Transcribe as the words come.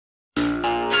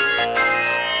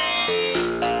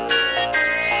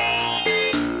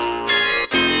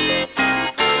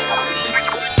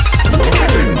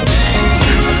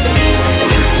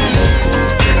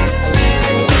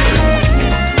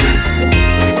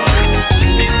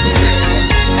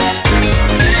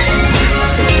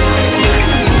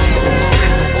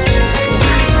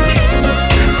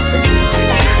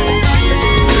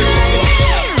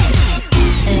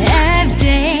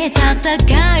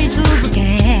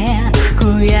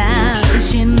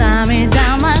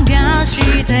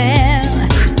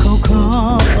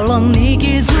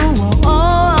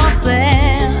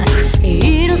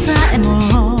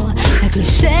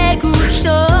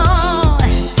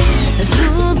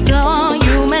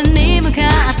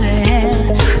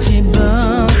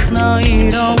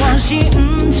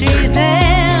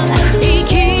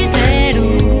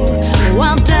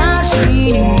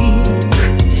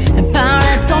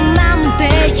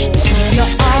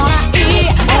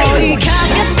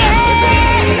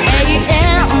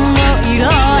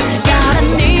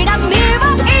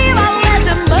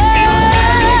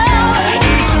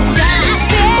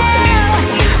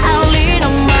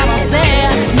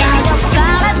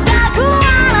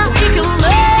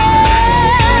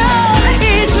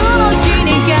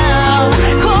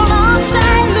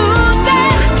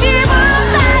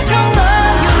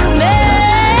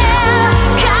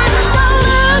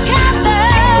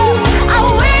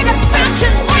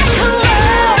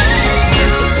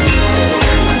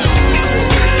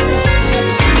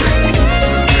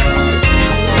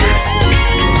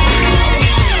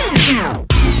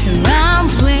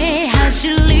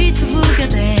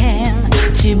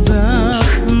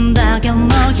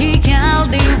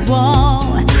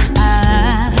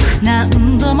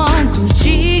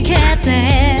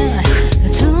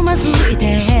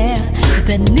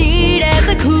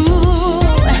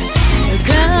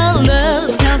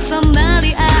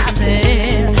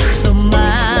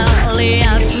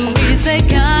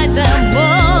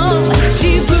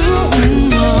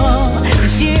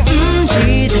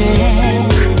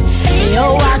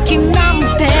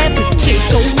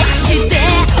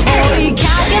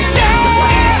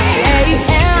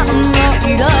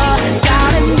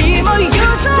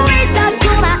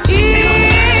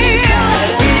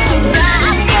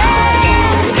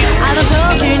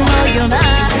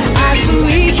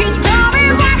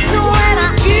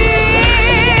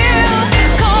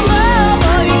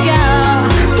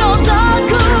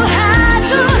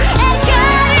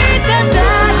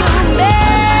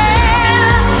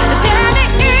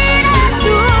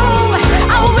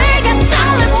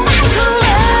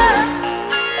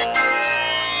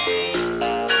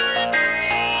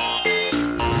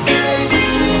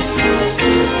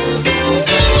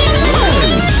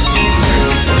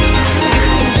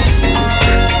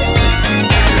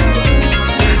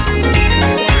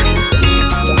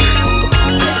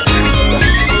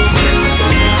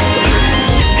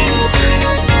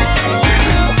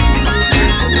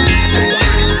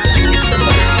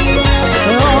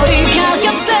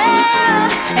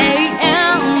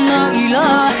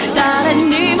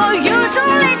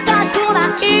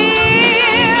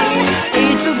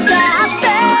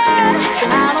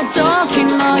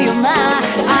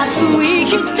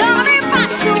「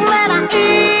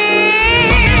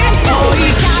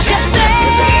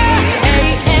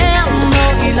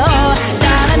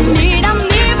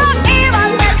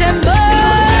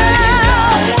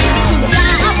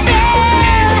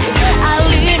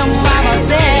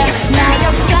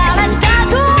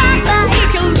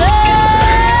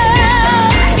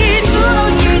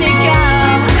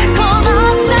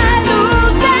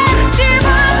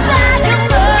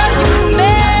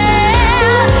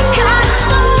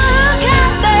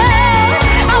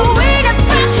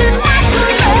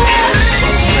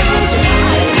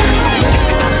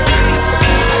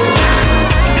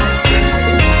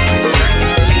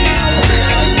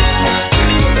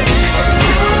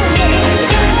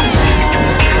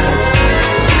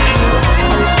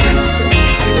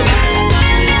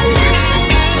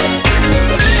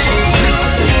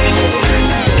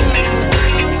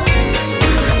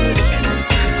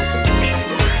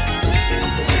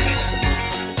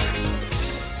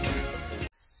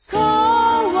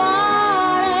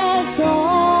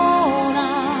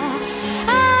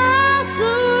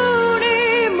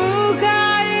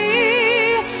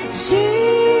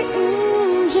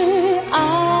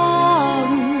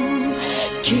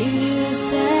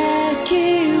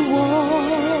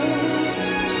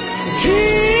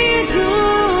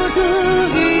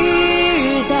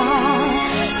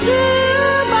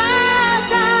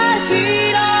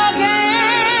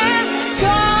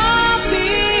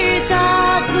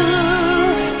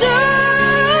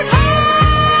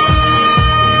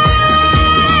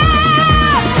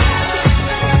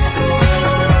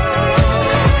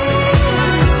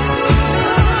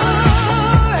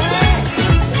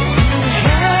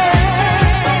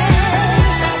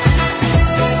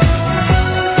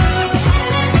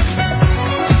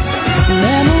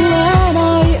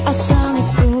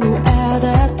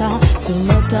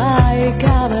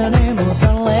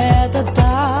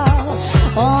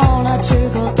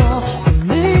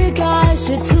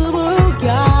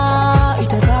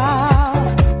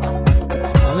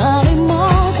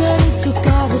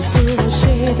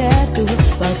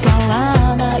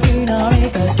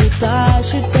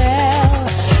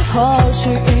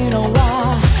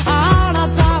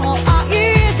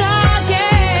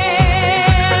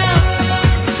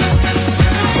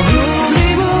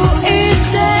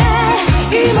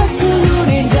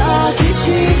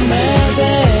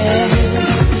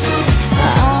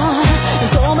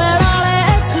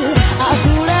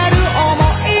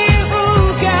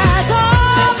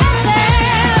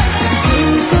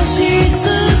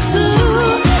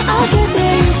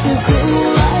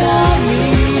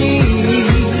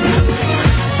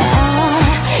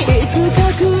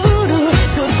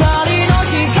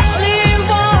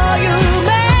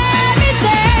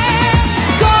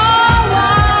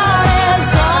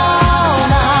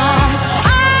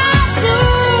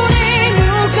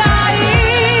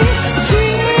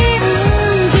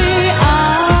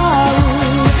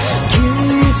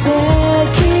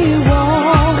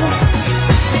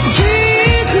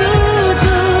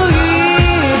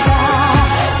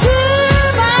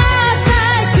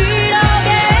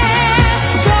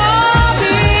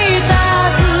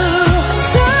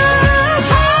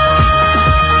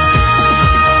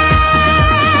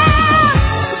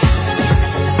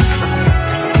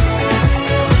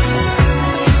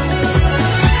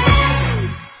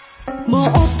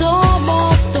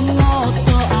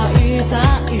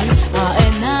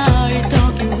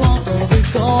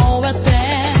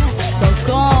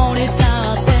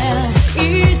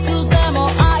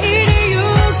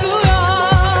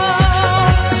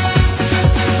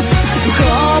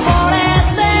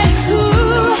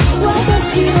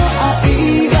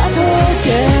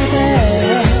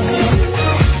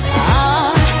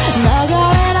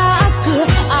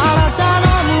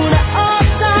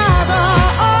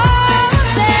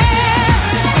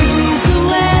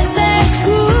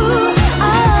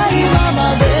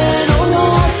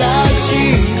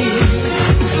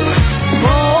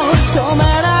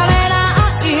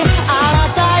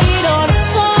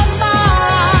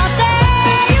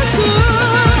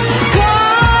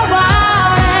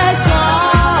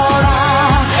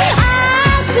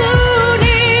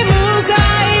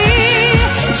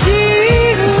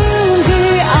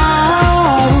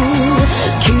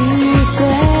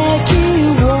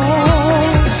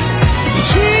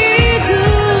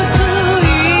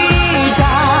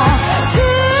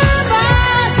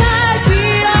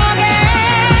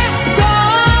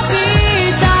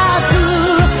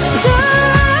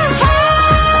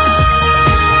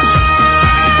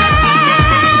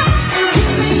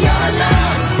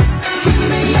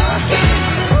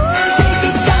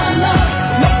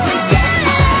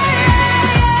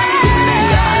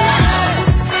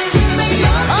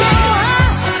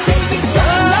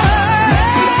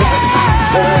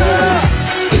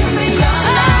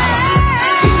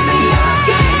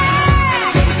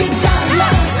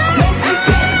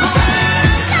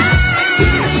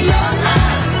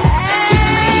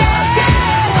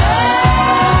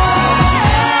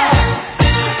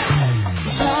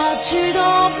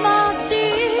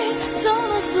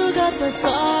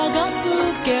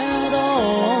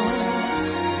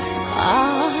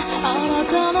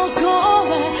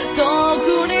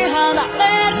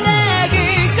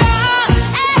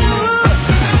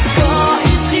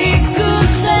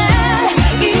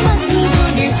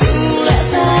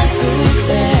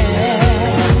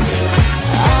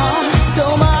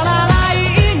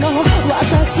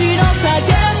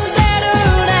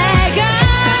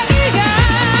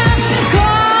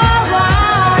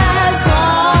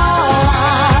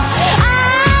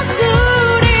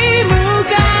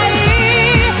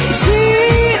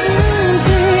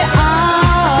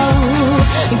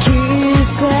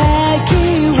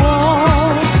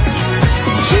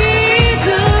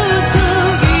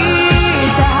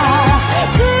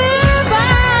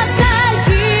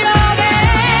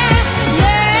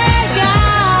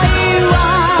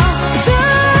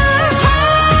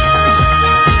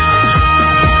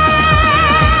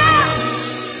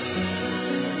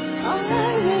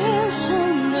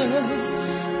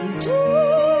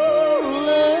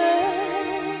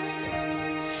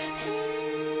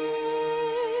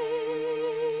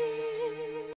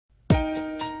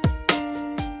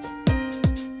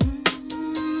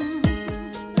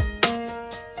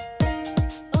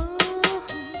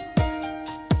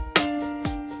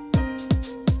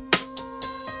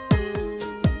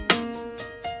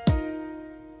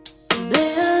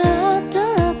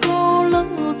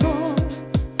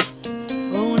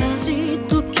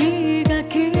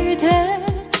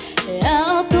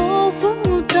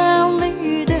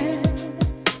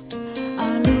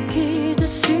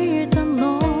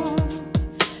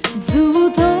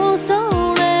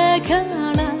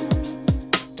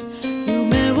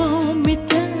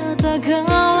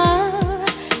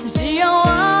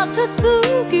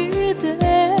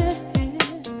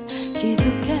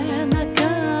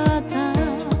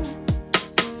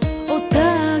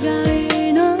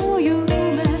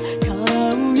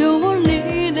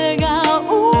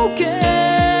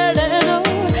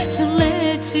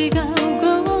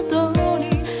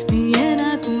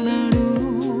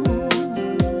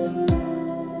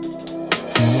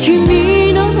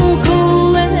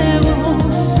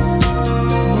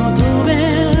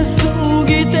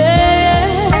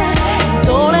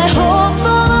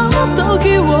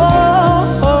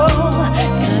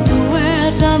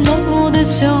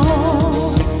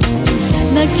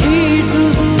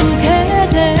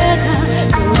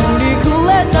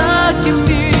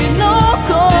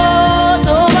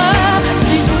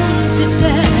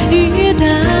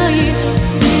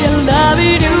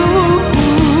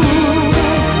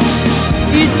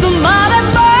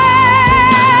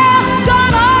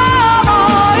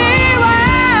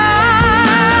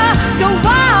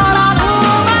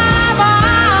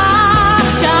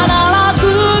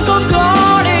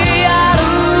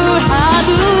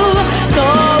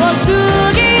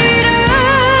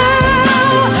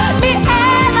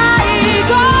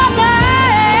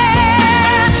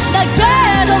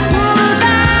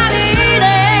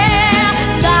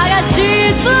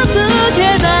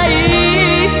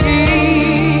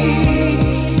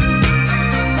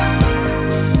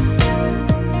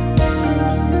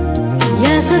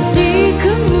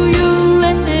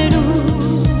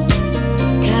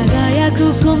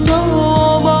その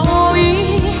想い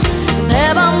手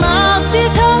放し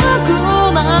たく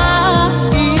な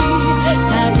い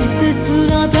大切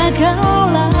な宝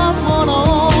物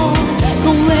こ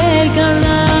れから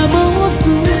もず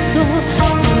っと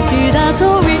好きだと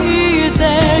言って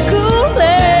くれ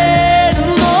る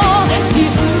の信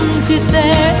じて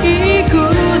いく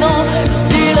の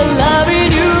Still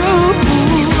loving you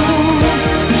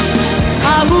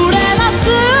溢れ出す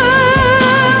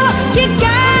光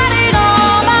の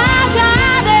中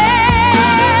で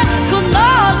この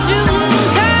瞬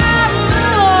間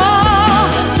を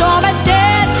止めて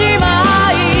しま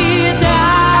いた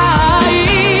い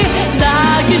抱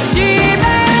きしめ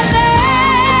て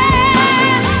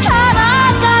離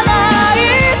さない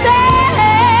で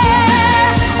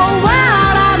終わ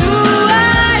らぬ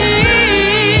愛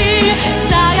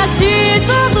探し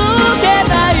続けた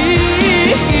い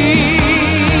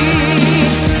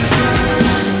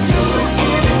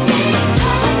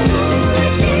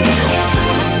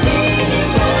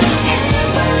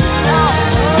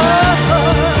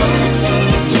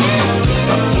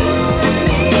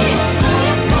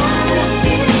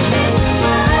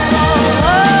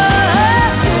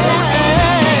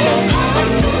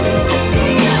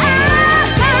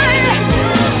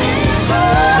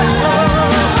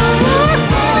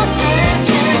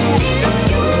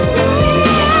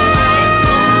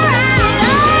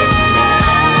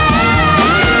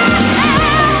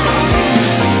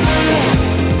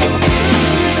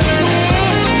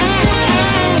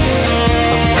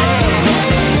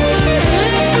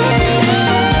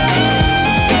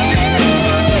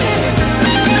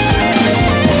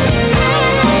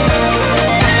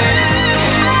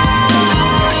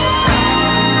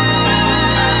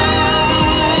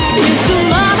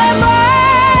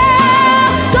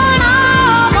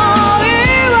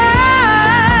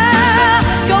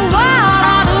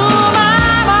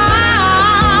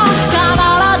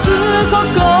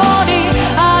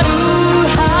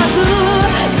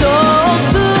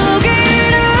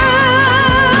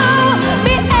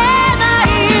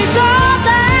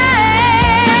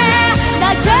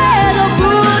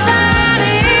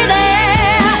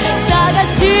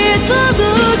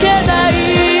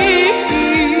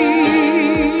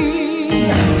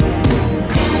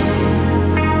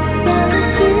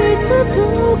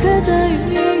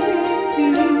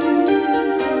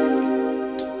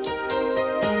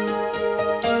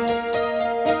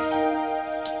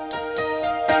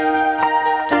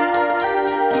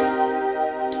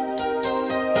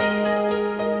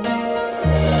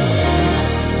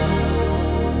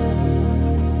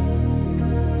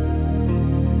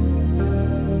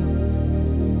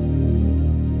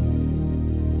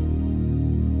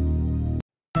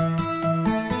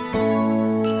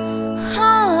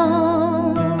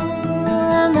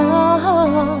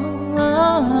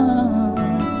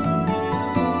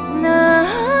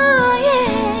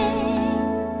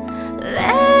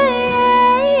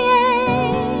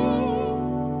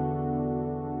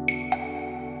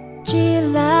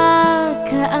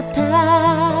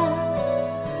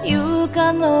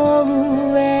床の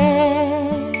上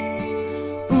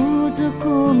うずく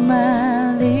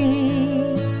まり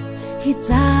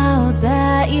膝を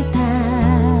抱いた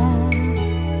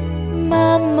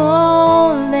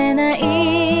守れな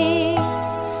い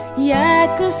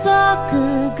約束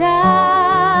が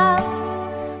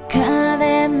カ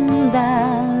レンダ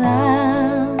ー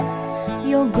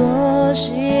汚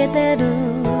してる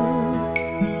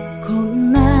こ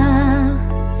んな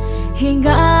日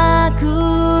が来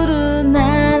る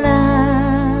なら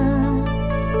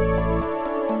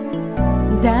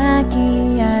抱き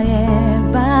合え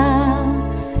ば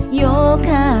よか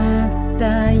っ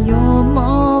たよ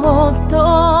もっと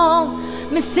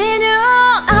見せぬ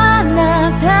あ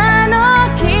なたの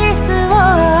キスを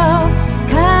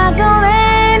数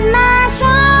えましょ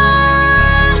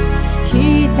う一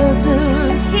つ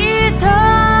一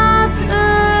つ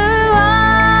を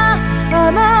思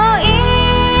い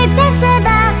出せば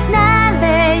なれ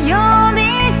より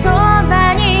そば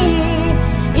に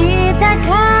いたか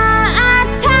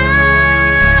った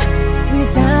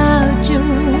Without you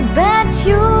but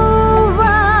you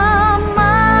are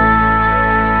mine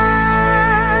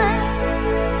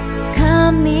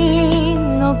髪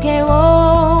の毛を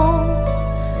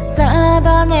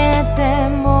束ねて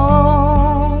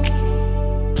も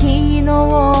昨日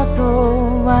と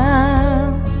は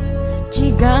違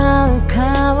う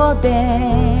顔で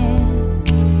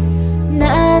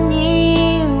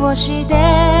何をして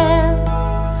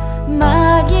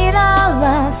紛ら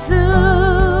わす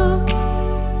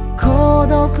孤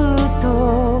独と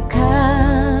か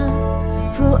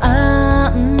不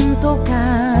安とか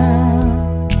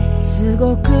す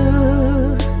ごく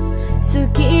好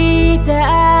き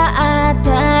だっ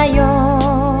たよ。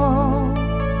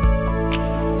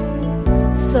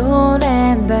それ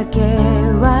だけ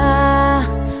は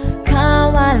変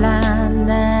わら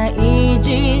ない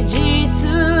事実。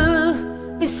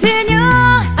別に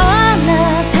あな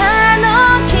たの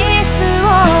キスを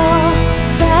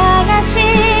探し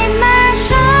ま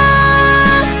しょう。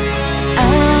あ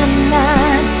んな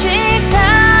近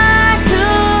く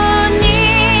に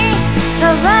触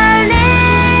れ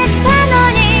たの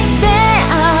に出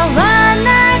会わな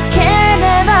けれ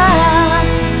ば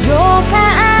よか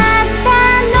った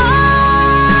の。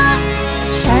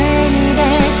 Shiny day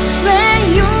when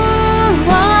you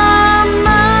are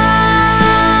mine。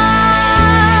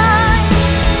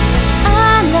 あ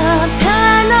なた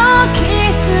のキ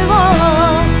スを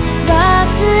忘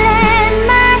れま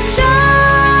しょう。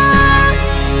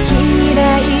嫌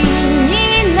いに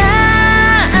な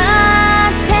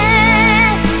って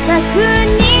楽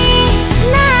に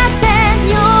なって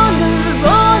夜を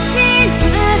静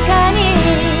かに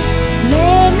眠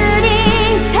り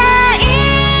たい。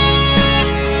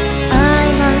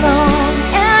 I'm alone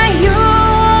and you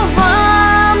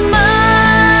are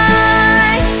mine。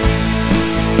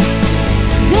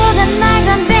 Good night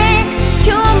and days,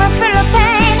 you are full of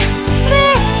pain.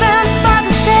 Listen but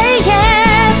say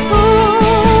yes.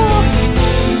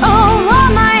 Oh,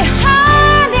 my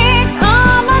heart is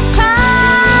almost crying.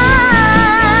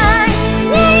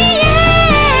 Yeah,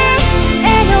 yeah.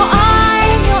 In your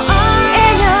eyes,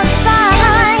 in your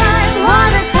sight,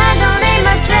 wanna suddenly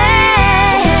my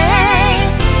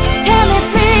place. Tell me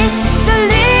please, the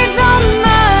leaves of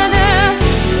murder,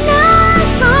 not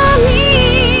for me.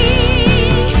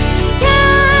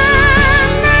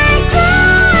 Can I cry?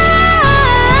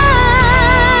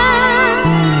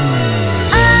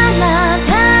 あな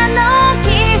たのキ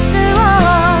スを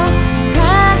数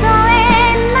え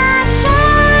ましょ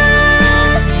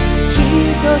う。一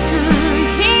つ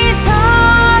一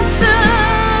つを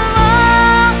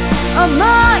思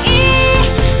い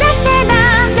出せば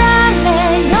誰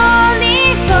より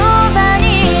そばに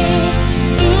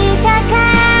いたか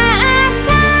った。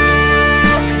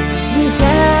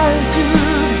 Without you,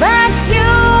 but you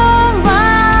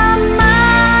are mine。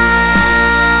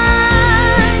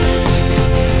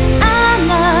 あ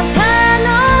なたの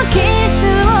キス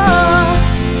を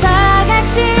探し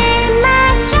ま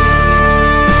しょう。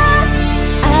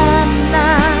あんな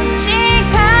近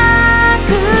く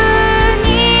に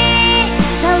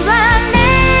触れ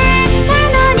た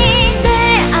のに出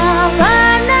会わ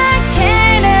なけ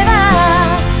れば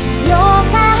よ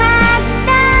かった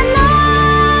の。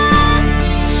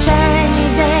 Shiny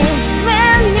days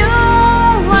when you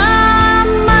are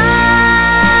mine。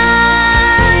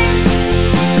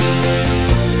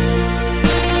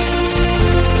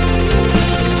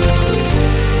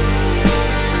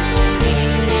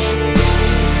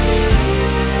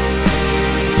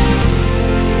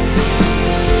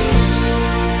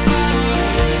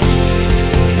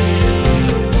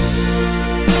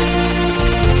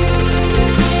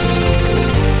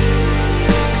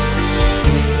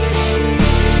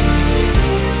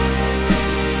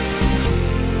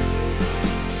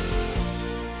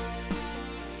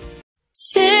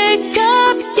 世界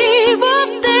を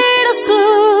照らす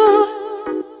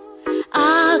明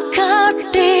か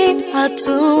り集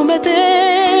めて、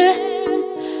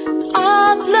あ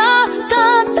なた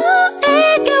の笑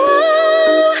顔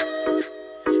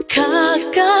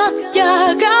輝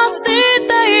かせた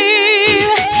い。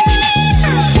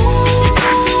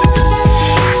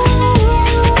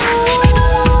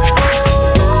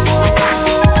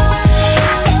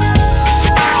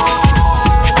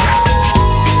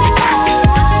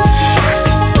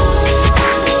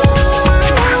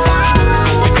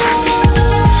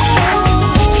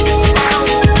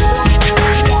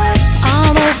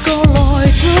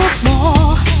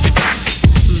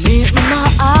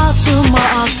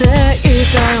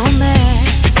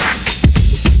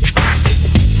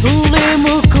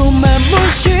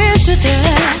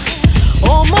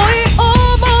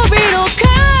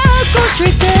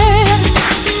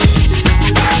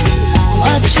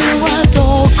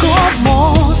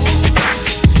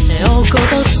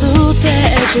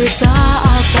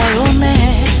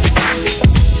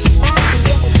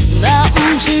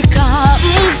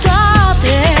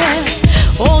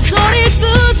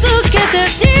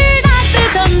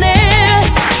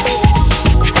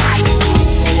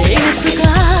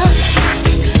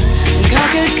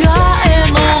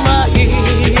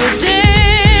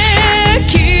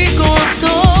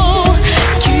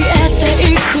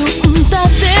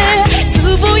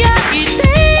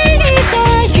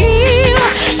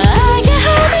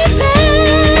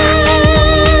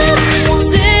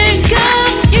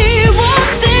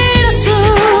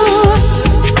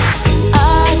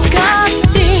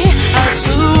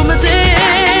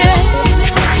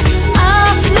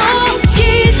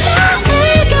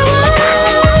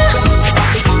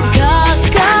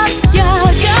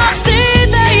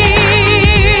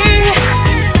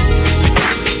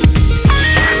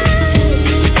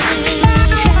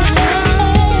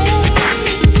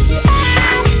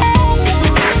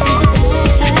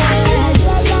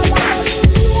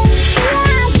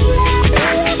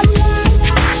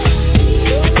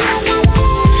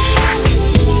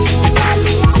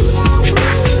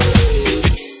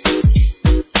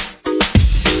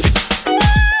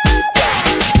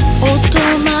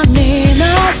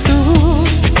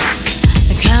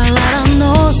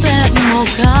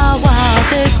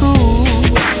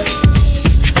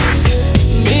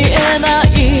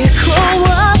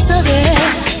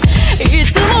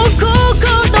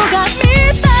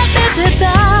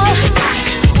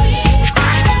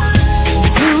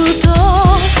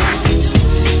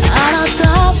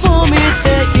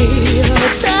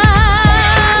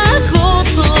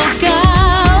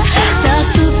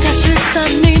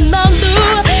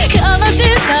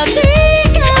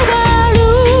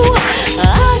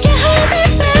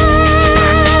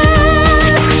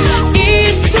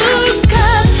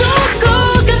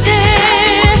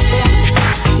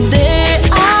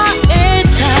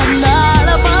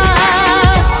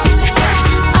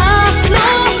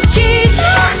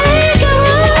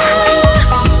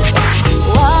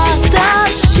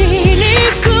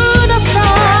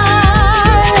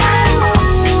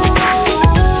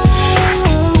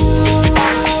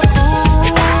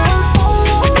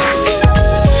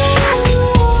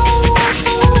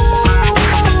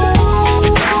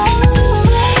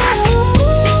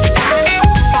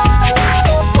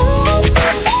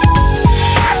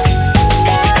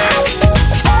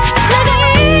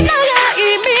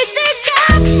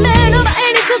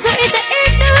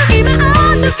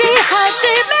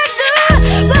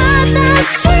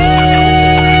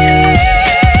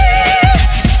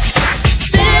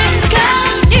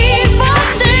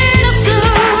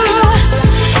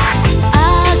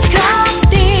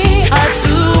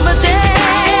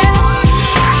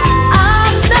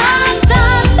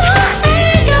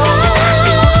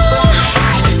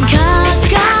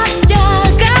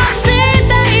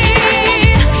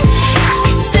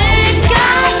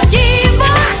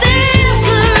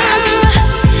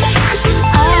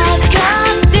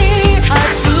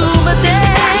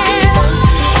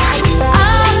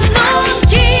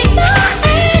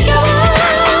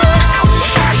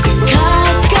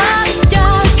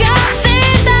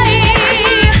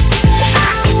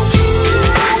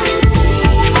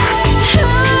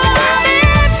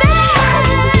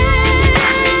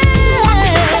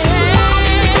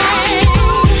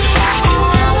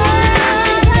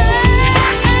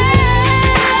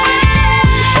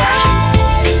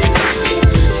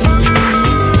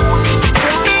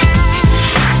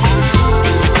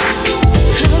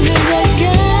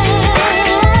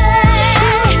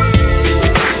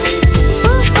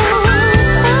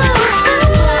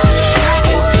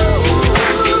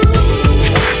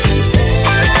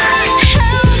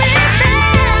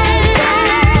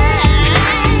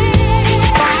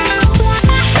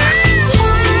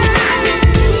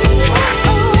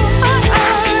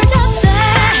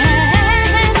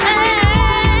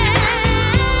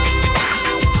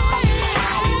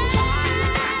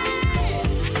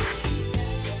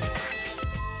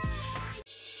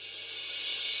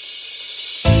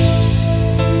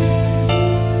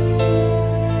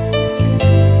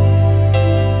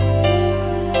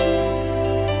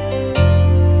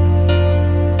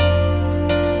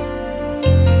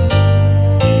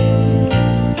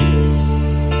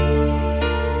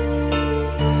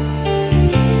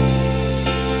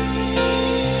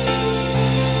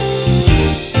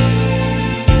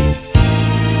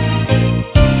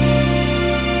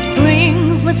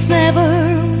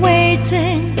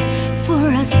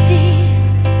misty.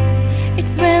 It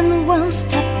ran one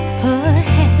step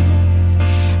ahead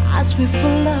as we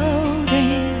followed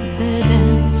in the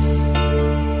dance.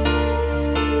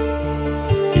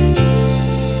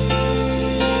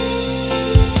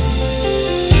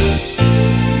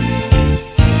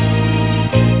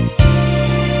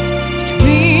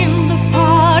 Between the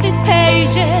parted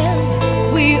pages,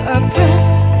 we are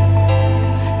pressed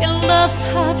in love's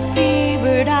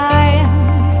hot-fevered iron,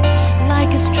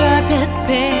 like a striped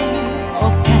pair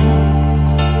of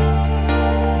pants.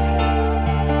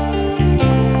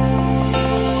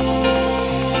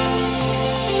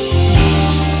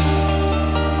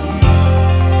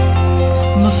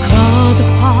 McCall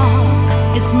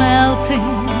Park is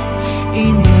melting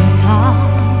in the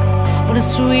dark, with a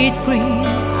sweet green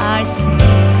icing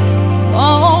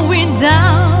flowing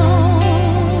down.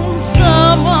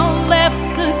 Someone left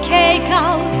the cake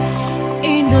out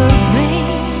in the rain.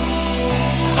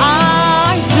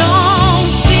 I don't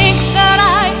think that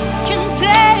I can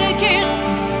take it,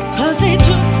 'cause it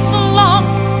took so long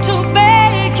to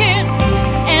bake it,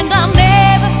 and I'll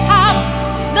never have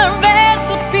the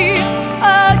recipe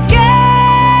again.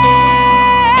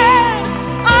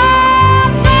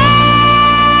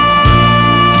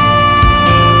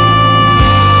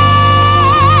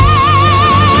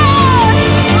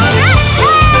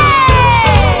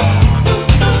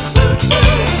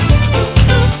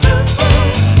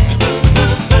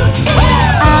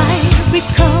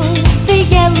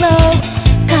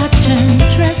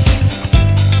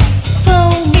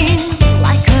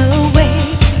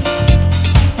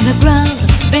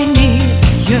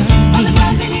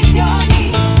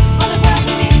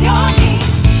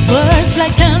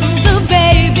 Like tender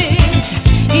babies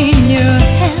in your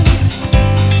hands,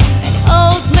 an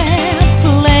old man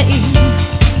playing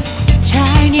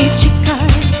Chinese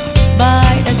checkers by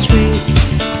the trees.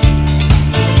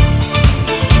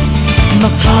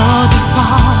 McCall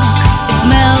Park is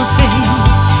melting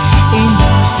in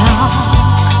the dark,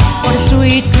 with a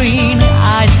sweet green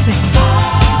icing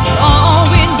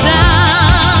flowing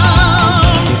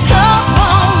down.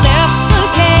 Someone left the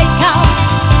cake out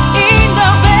in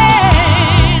the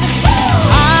rain.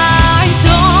 I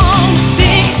don't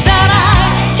think that I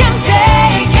can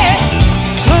take it,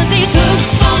 'cause it took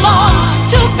so long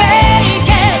to bake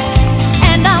it,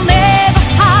 and I'll never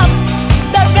have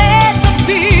the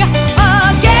recipe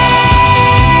again.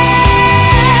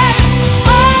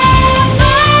 Oh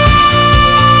no.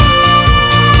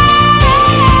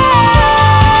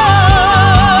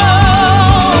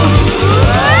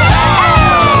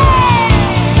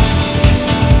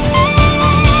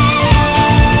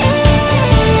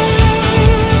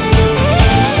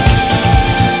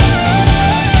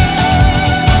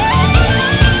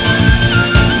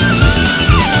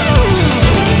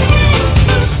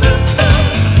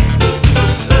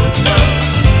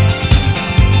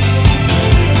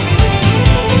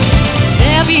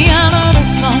 There'll be another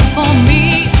song for me,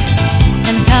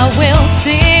 and I will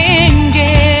sing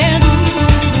it.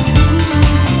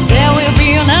 There will be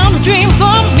another dream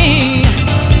for me,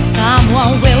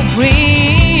 someone will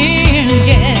bring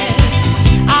it.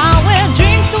 I will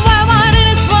drink the white wine in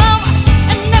its warm,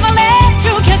 and never let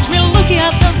you catch me looking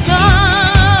at the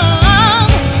sun.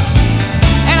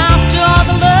 And after all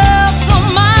the loves of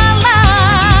my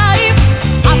life,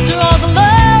 after all the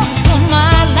loves of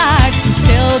my life, can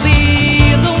still be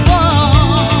the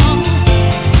one.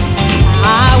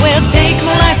 I will take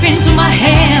my life into my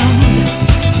hands,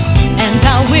 and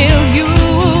I will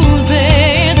use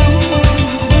it.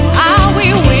 I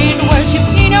will win worship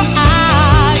in your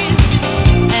eyes,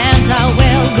 and I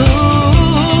will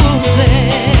lose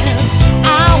it.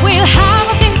 I will have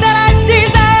the things that I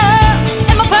desire,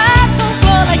 and my passion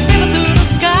flow like river through the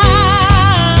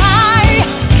sky.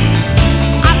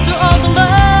 After all the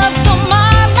loves of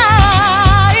my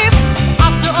life,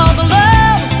 after all the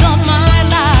loves of my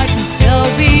life, can still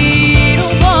be the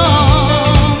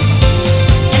one.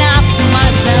 And asking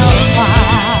myself why.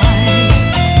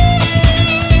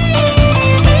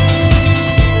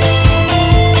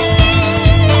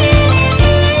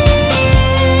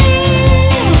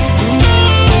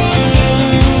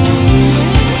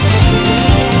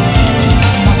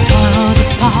 McCall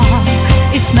Park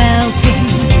is melting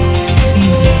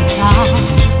in the dark,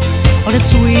 or the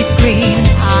sweet green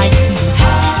icing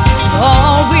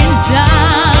flowing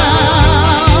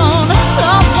down.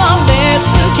 Someone left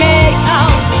the cake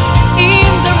out in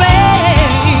the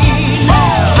rain.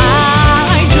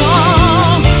 I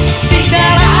don't think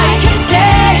that I can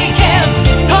take it,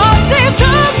 'cause it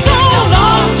took so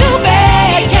long to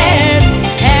bake it,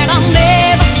 and I'll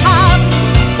never have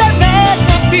the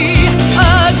recipe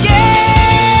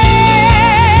again.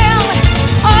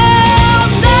 Oh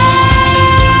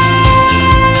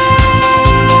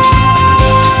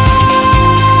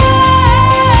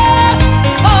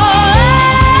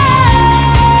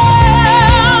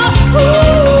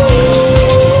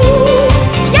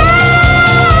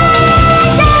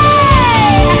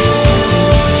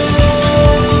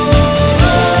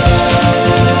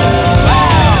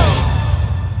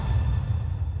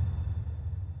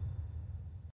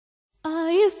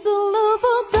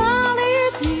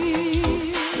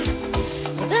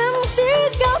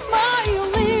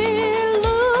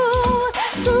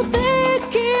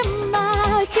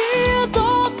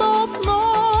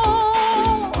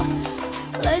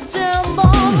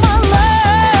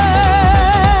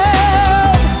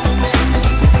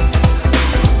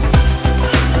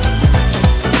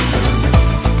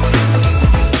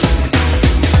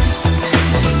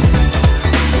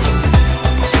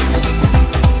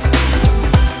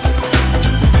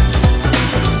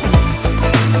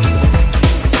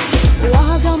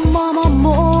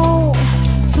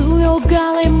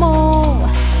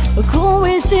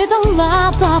した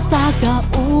ら戦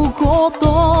うこ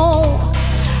と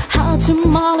始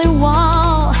まり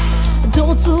は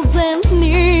突然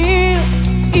に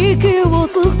息を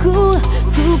つく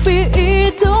スピ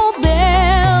ードで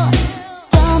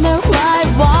ためらい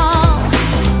は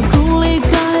繰り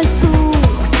返す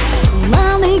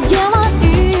何気ない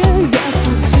優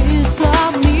しさ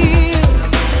に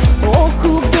臆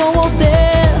病で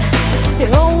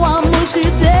弱虫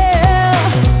で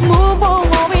無防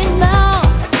備な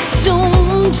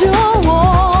純情「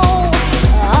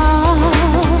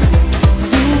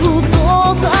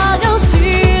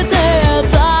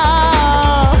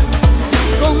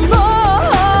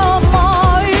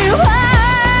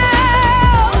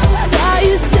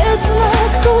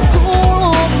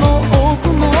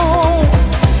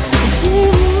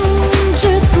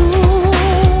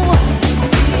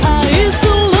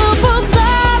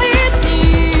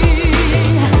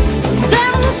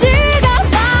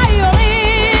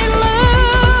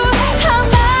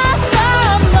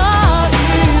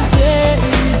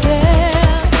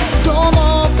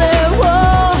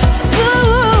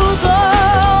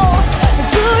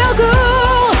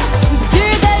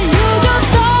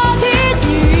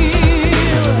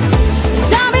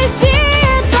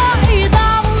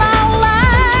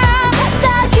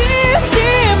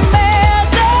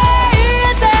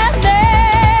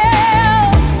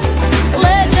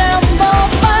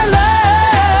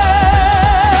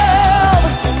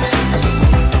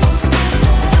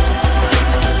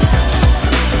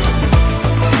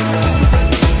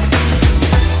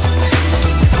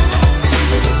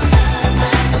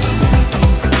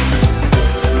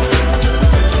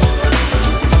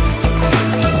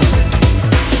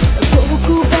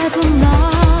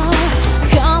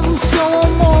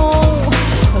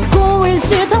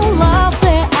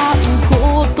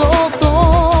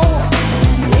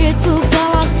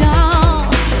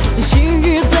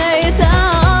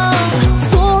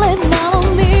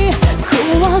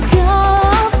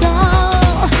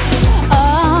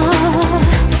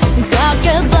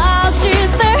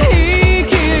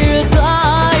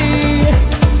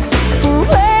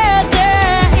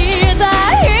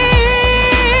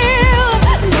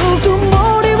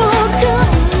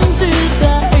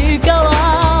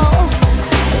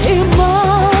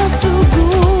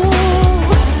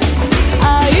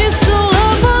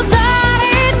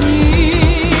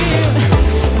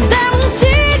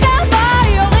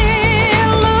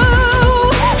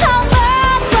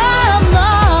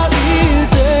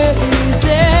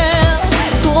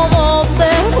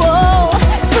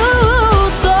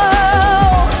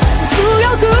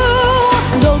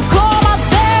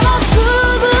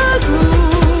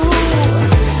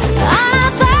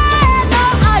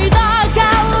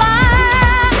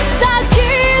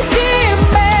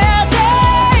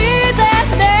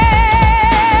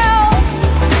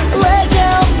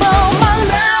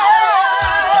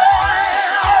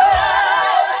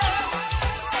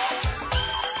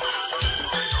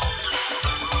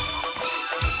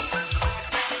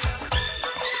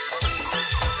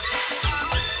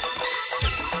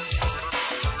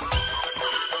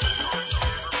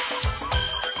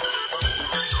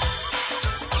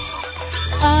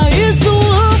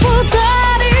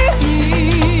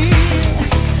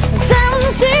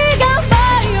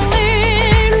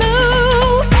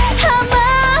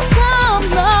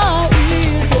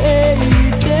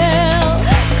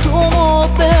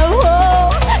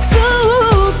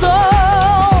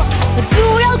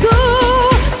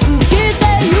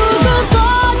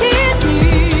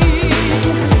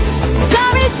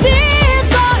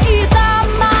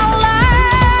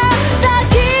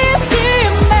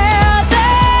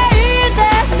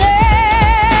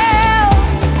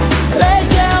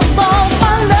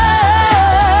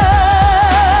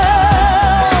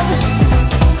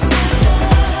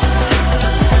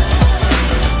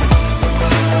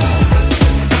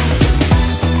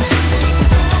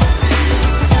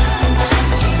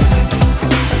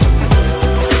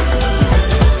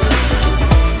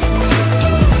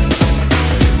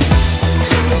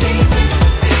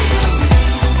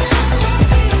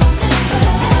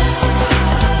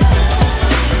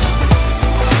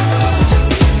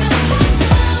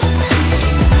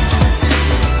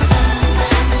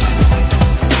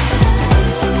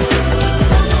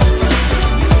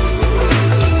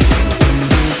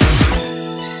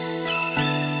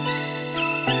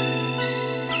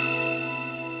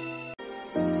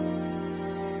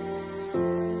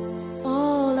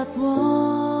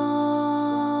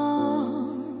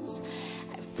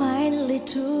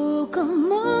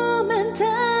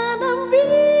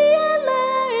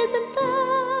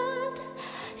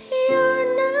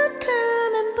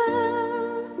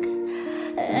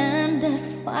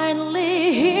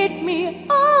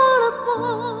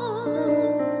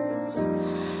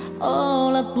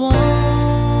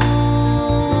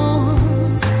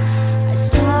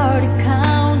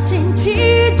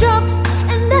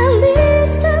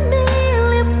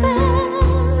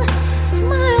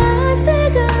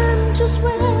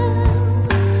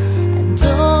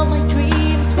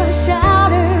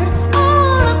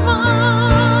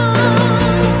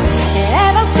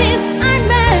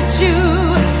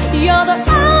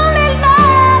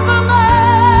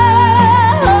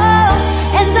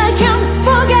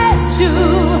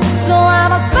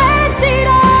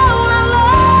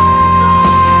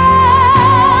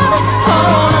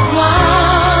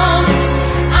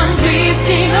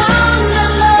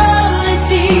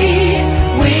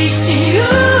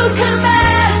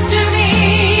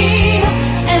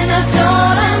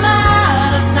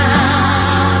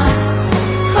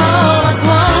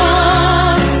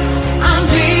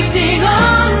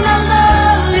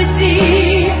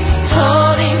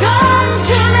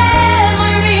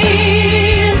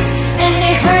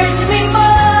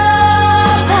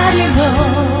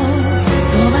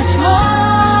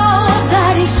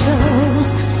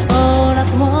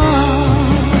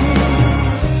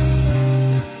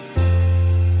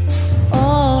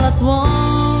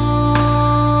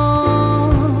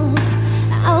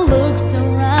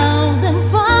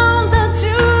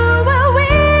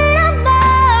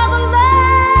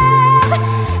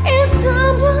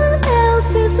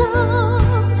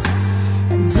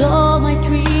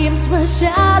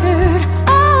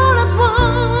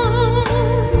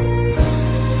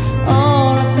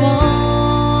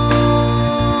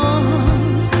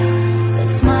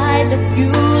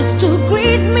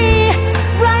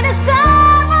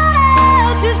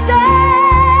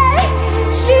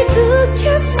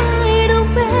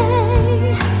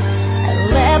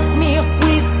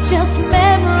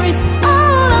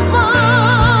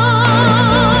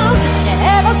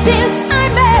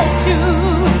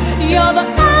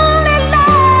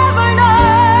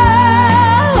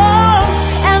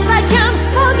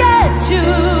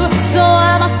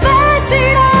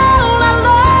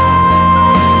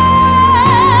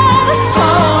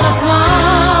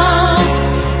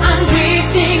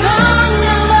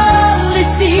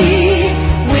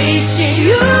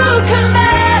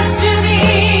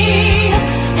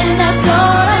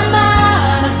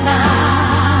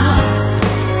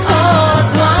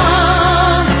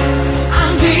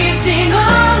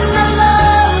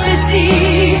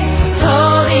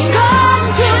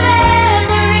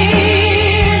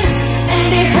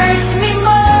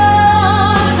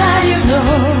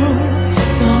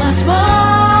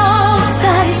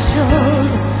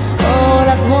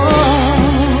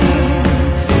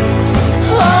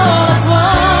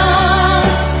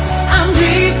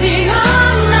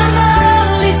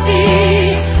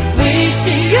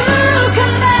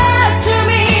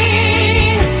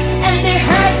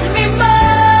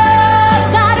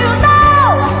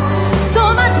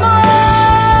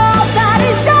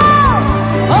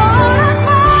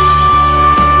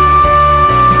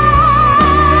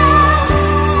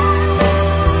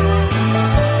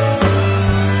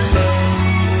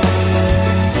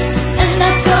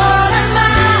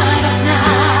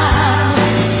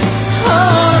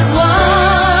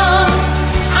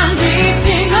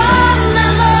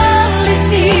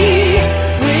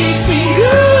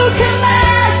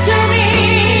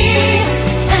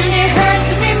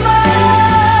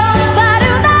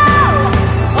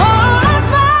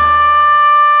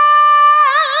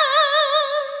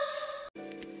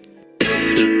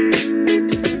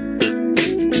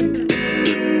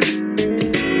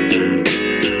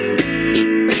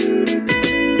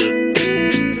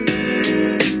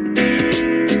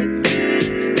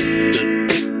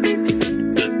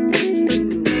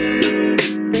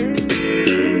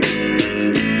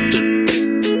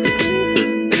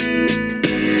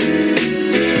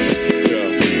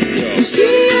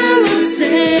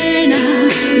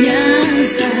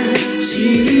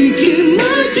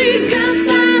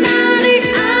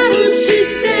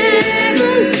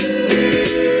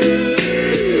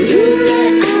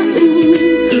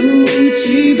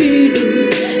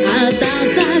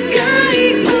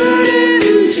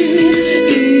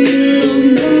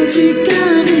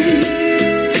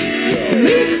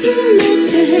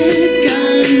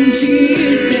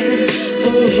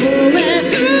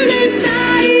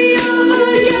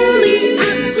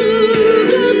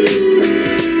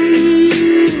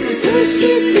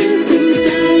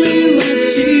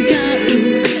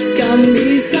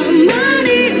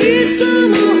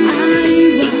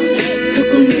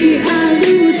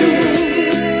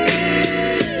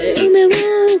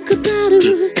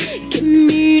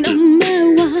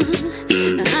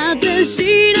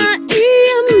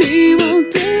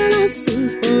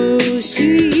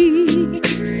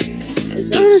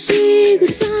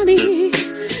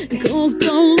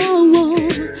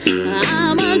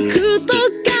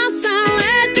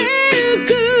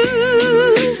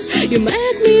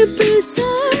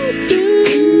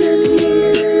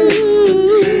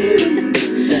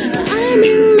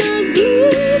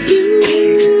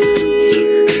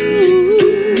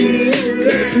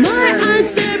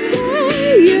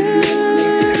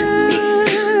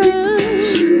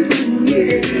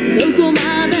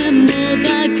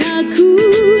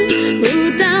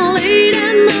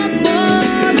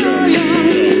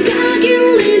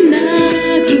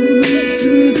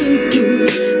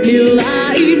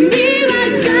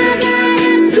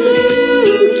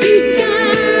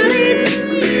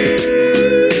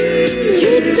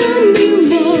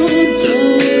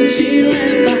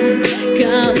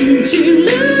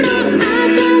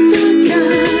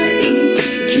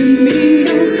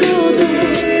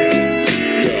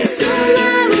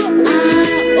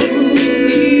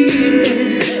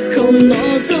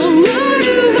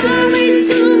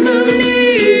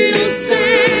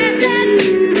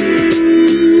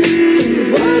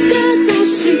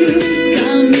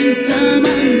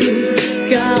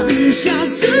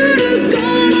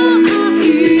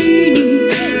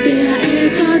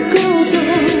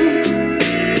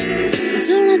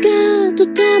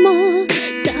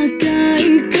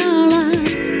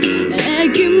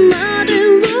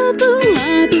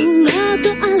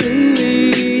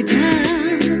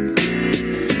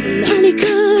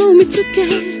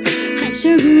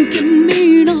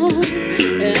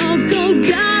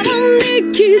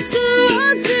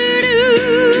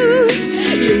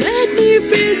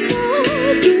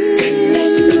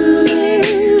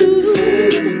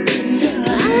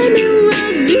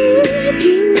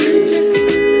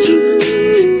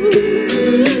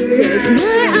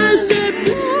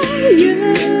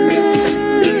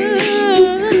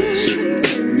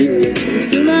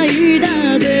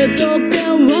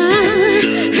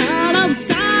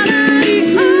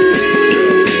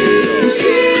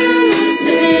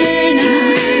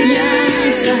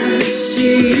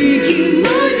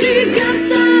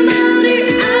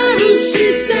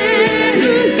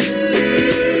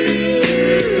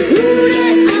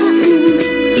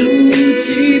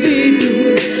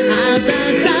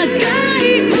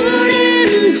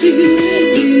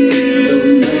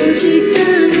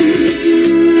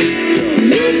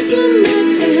見つ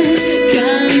めて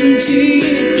感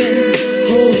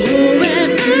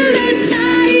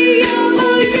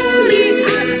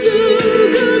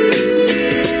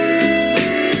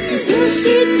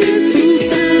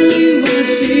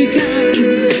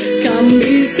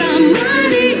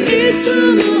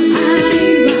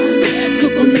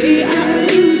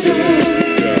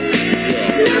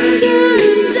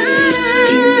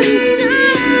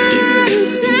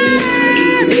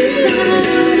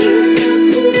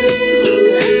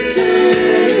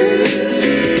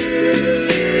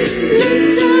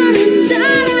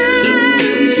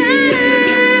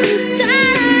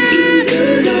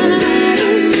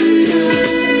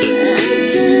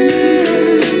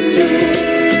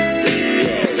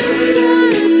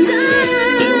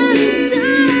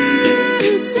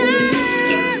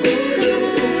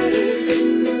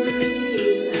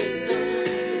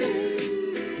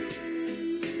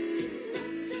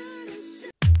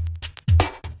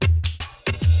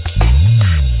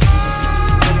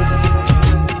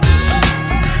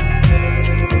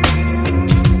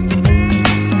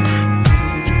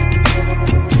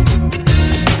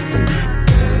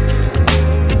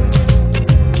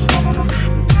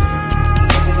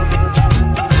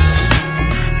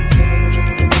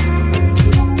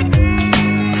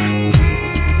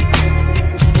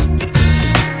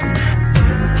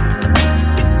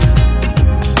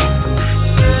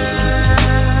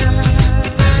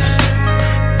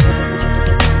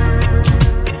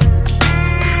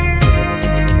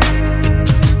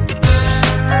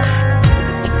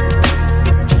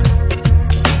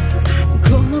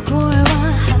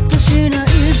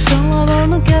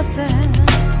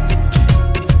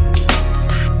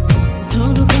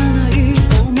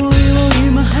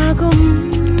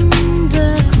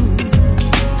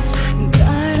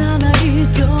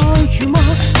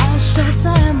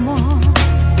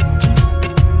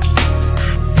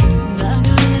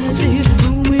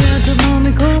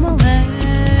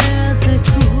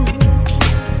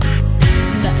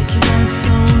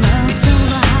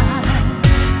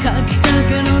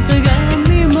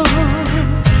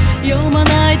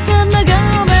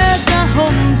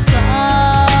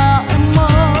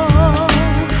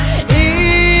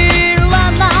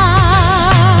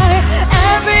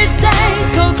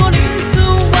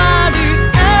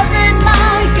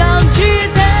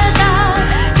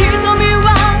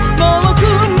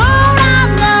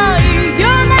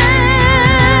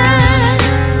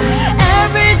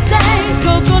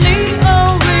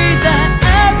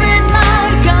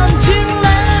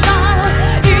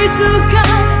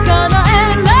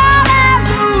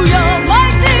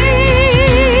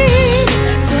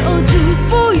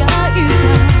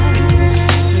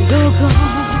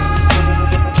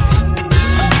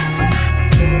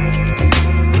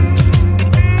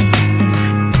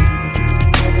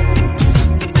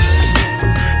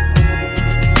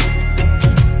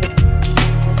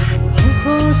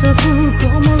木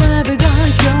漏れ日が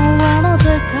今日はなぜ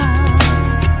か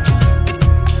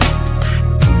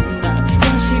懐か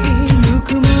しいぬく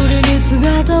もりに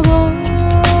姿を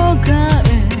変え、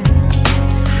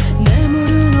眠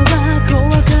るのが怖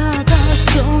かった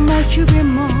そんな日々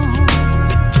も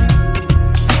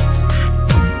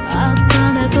あった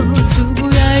ねとつぶ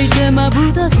やいてま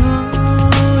ぶた閉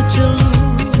じる。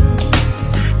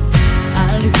あ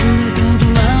りふれたド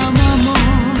ラマも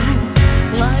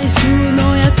来週の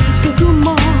約束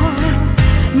も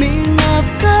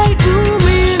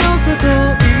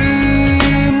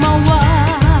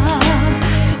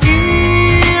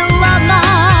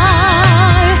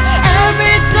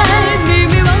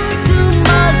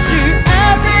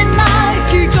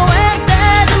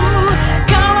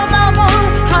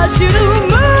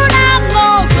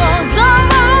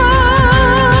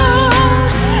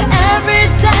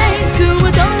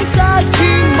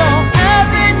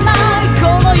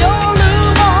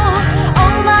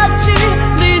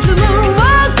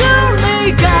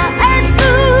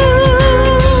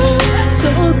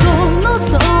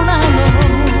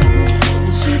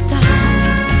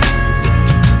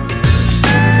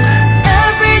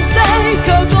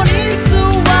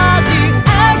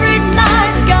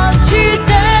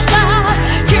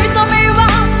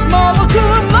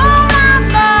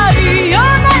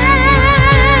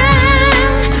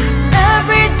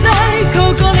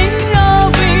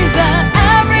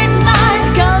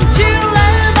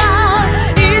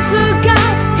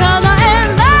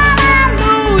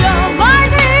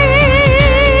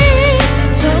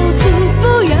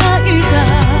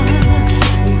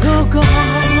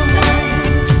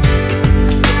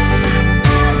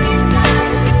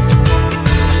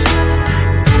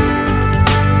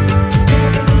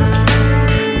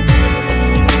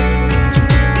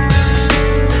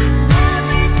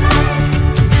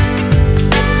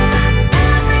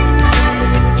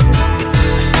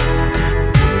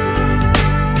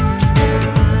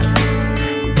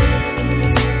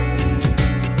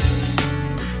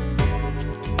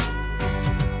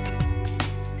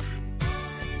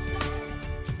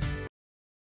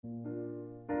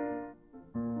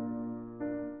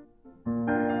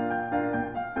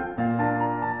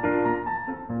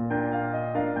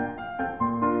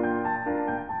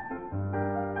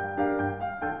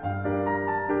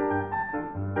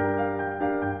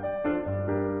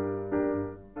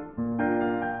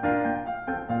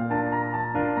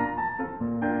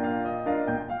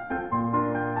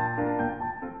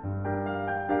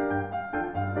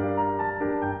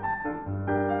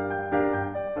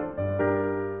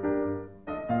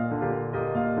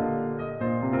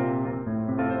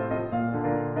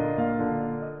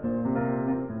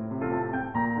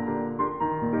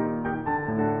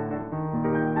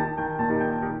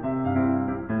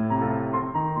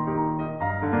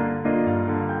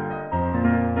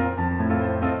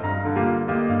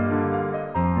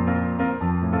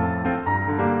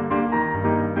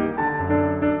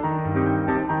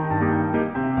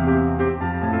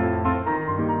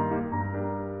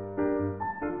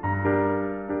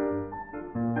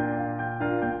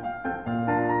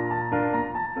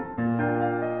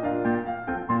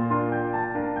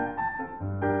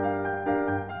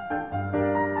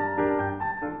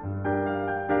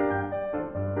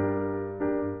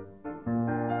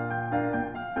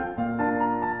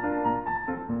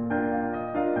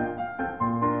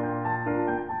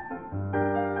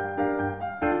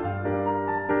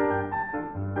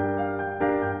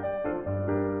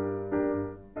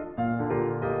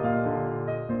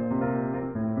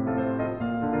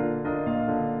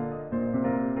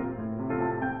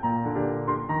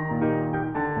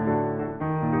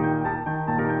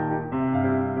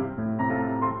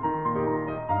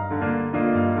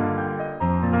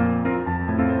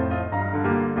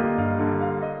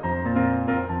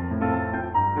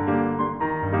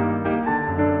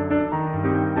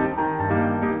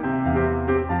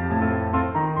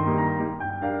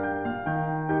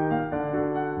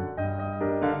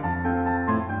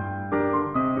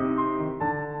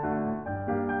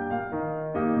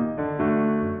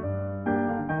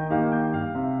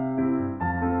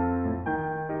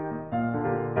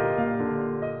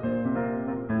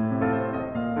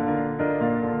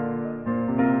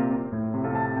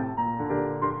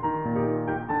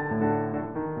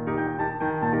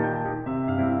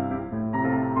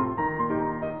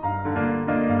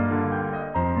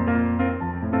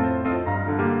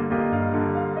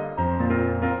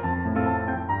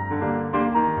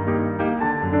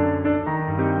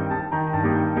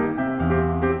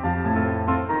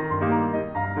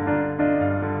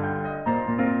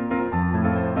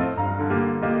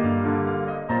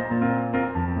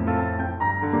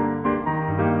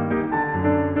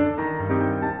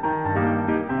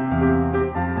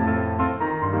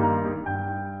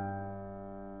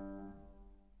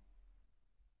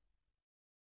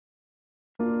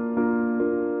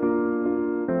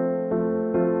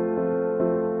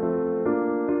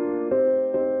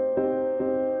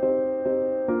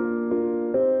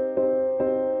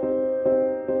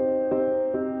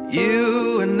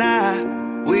You and I,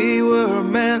 we were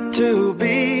meant to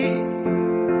be.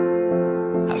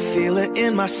 I feel it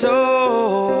in my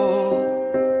soul,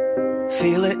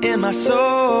 feel it in my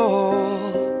soul.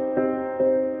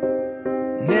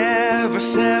 Never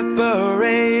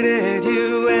separated,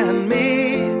 you and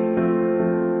me.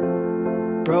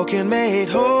 Broken made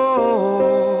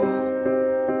whole,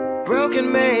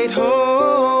 broken made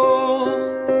whole.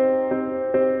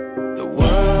 The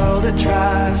world that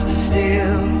tries to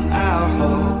steal our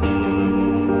hope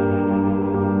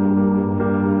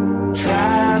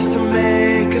tries to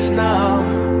make us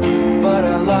numb, but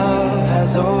our love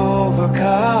has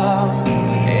overcome.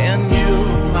 And you,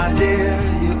 my dear,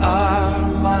 you are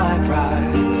my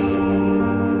prize.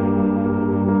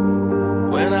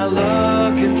 When I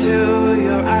look into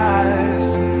your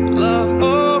eyes, love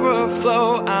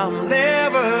overflow, I'm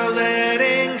never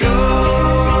letting go.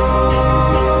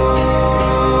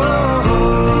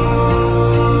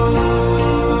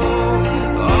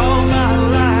 All my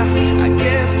life I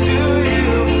give to you,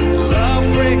 love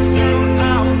breakthrough,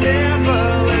 I'm never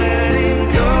letting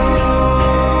go.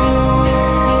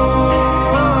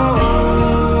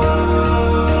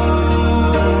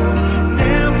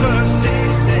 Never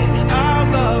ceasing, our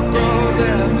love grows,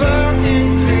 ever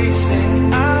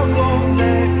increasing, I won't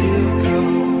let you go.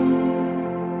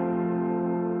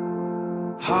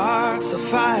 Hearts of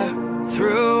fire,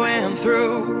 through and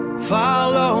through.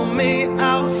 Follow me,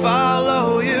 I'll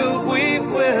follow you. We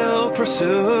will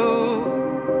pursue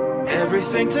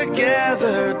everything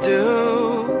together,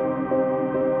 do.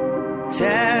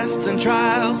 Tests and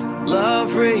trials,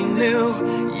 love renew.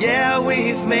 Yeah,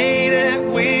 we've made it,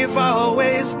 we've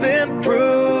always been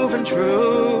proven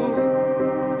true.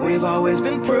 We've always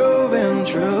been proven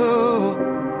true.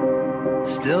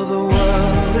 Still the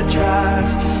world that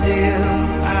tries to steal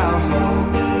our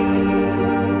hope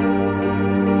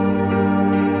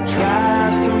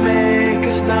tries to make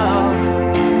us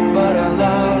numb, but our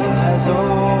love has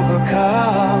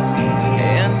overcome.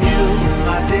 And you,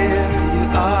 my dear, you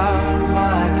are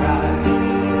my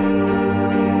prize.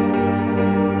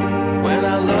 When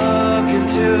I look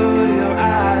into your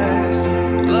eyes,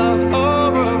 love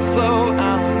overflow,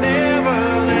 I'm never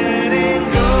letting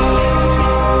go.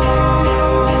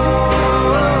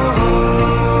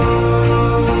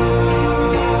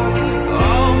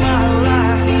 All my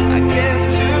life I give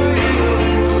to you,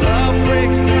 love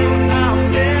breakthrough, I'm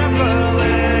never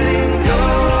letting go.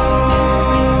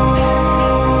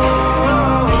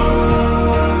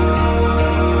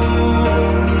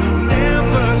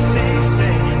 Never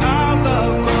ceasing, our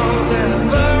love grows,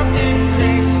 ever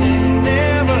increasing,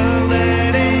 never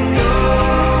letting go.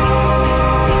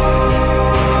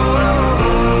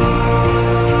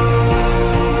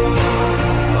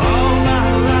 All my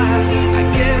life I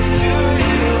give to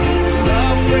you,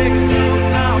 love breakthrough,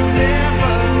 I'm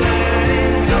never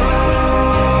letting go.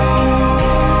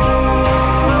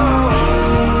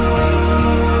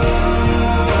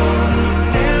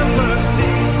 Never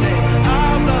ceasing,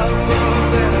 our love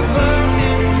grows, ever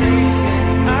increasing,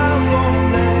 I won't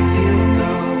let you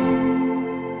go.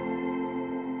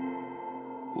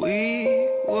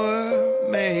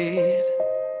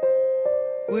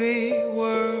 We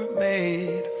were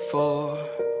made for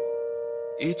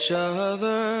each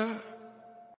other.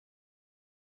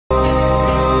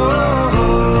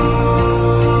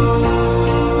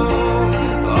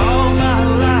 All my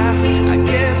life I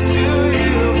give to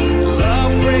you,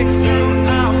 love breakthrough,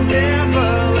 I'm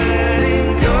never letting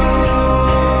go.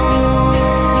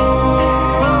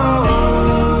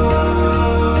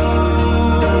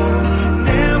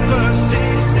 Never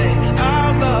ceasing,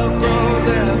 our love grows,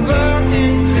 ever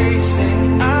increasing,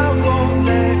 I won't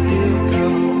let you go.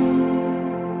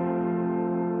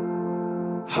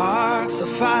 Hearts of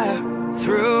fire,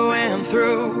 through and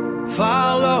through.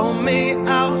 Follow me,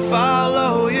 I'll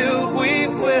follow you. We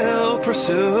will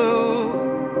pursue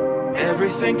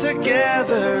everything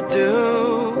together, do.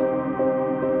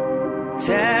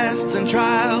 Tests and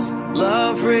trials,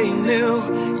 love renew.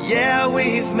 Yeah,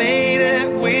 we've made it,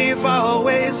 we've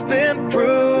always been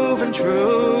proven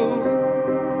true.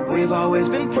 We've always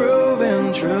been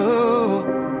proven true.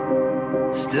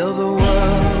 Still the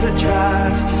world that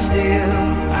tries to steal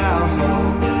our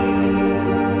hope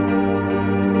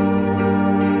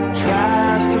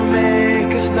tries to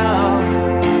make us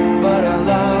numb, but our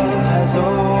love has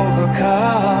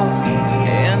overcome.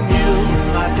 And you,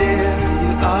 my dear,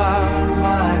 you are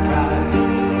my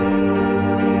prize.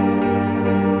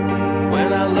 When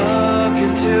I look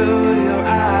into your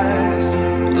eyes,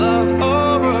 love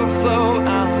overflow,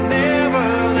 I'm never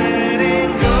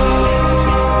letting go.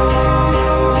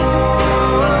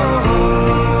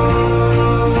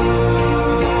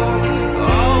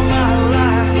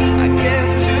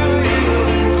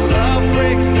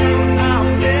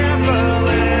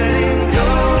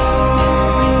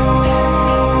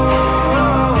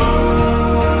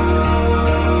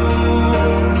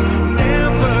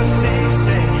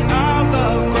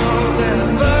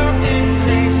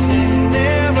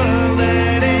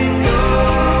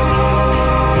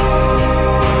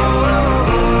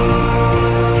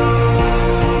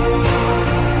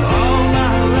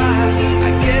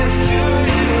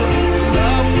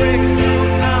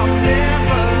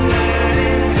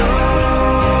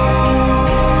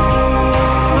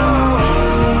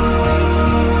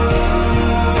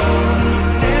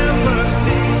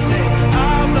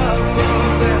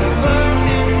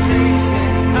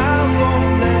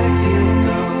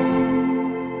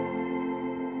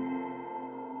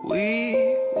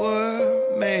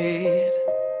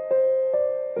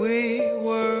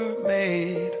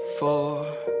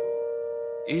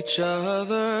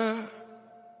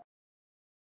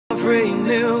 love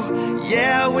renew.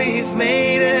 Yeah, we've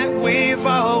made it, we've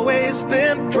always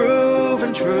been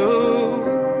proven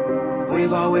true.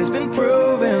 We've always been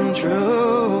proven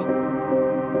true.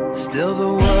 Still the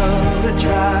world, it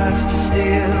tries to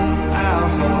steal our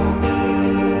hope,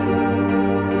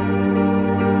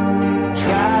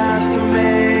 tries to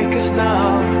make us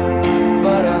numb,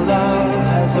 but our love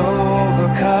has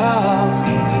overcome.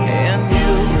 And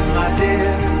you, my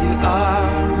dear, you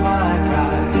are my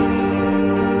prize.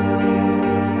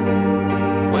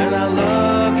 When I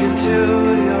look into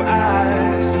your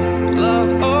eyes, love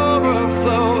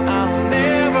overflow, I'm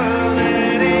never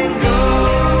letting go.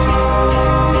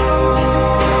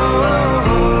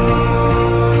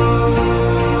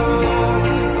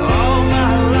 All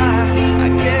my life I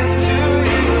give to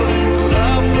you,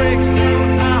 love breakthrough,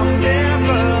 I'm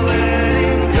never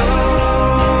letting go.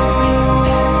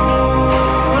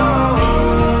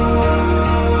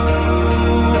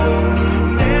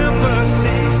 Never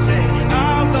ceasing,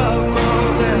 our love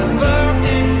grows, ever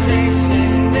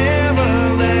increasing, never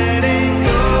letting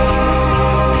go.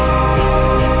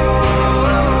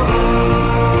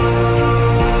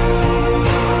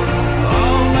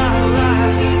 All my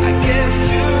life I give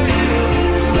to you,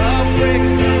 love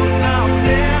breakthrough, I'm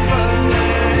never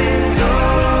letting go.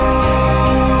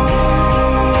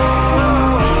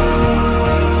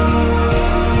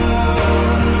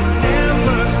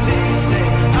 Never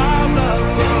ceasing, our love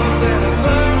grows,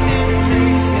 ever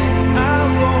increasing, I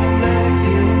won't let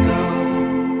you go.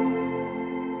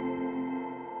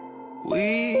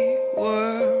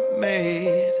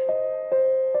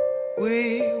 We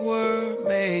were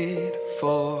made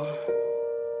for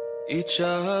each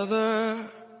other.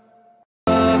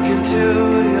 Look into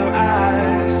your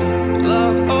eyes,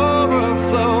 love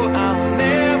overflow, I'm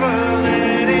never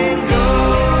letting go.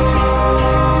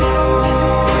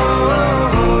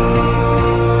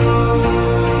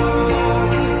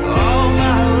 All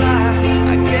my life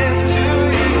I give to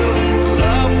you,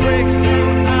 love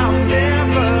breakthrough, I'm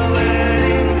never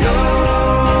letting go.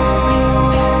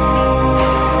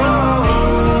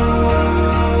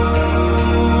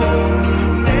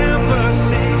 Never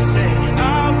ceasing,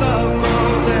 our love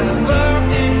grows, ever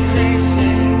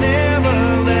increasing, never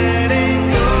letting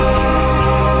go.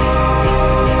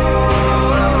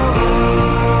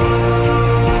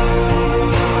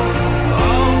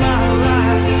 All my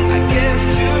life I give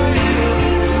to you,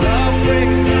 love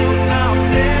breakthrough, I'm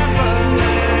never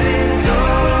letting go.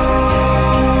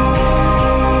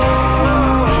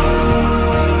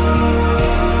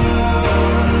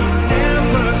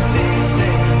 Never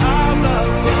ceasing, our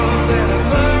love grows,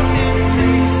 ever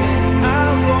increasing, I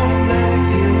won't let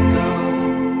you go.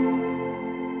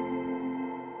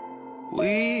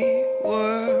 We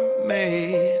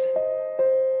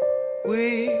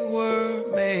were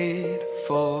made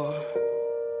for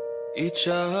each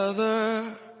other.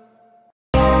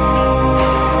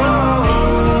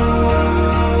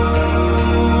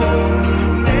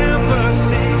 Never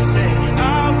ceasing,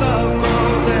 our love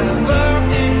grows, ever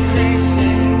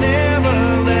increasing, never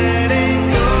letting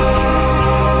go.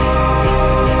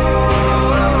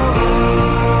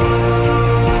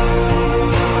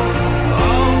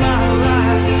 All my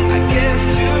life I give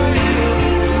to you,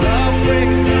 love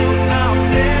breakthrough, I'm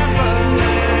never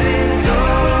letting go.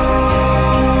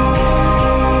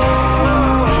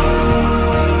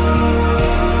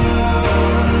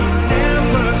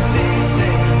 Never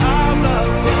ceasing, our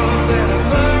love grows,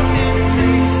 ever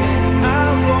increasing, I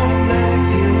won't let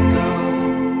you go.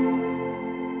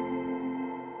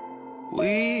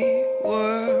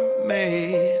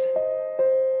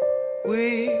 We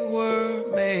were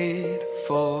made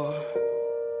for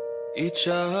each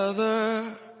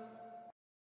other.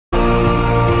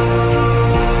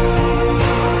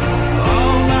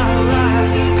 All my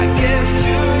life I give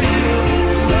to you,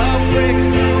 love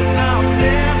breakthrough, I'm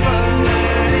never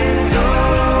letting go.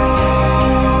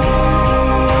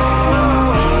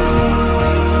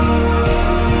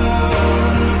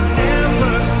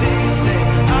 Never ceasing,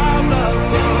 our love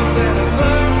grows,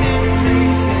 ever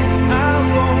increasing, I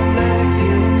won't let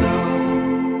you go.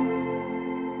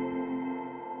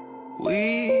 We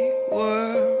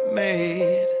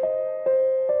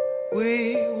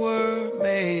were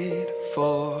made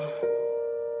for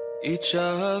each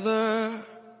other.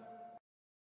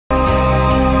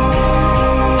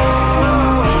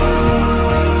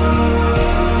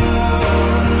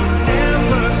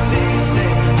 Never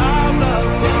ceasing, our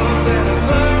love grows,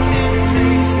 ever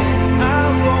increasing, I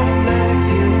won't let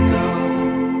you go.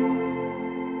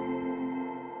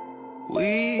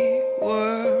 We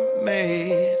were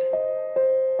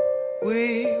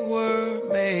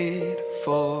made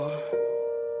for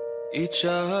each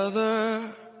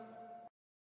other.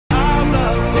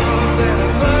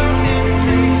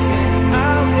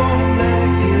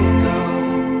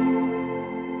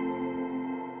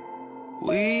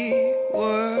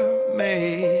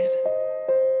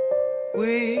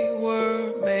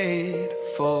 were made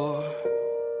for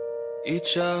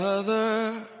each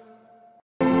other.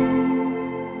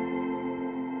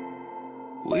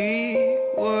 We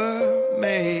were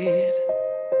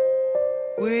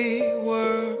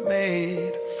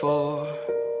made for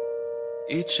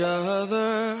each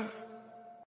other.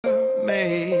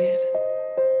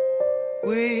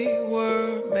 We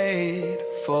were made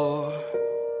for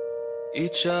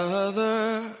each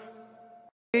other.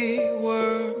 We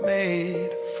were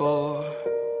made for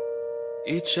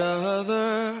each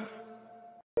other.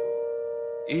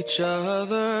 Each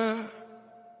other.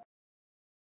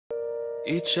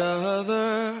 Each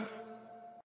other.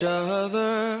 Each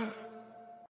other.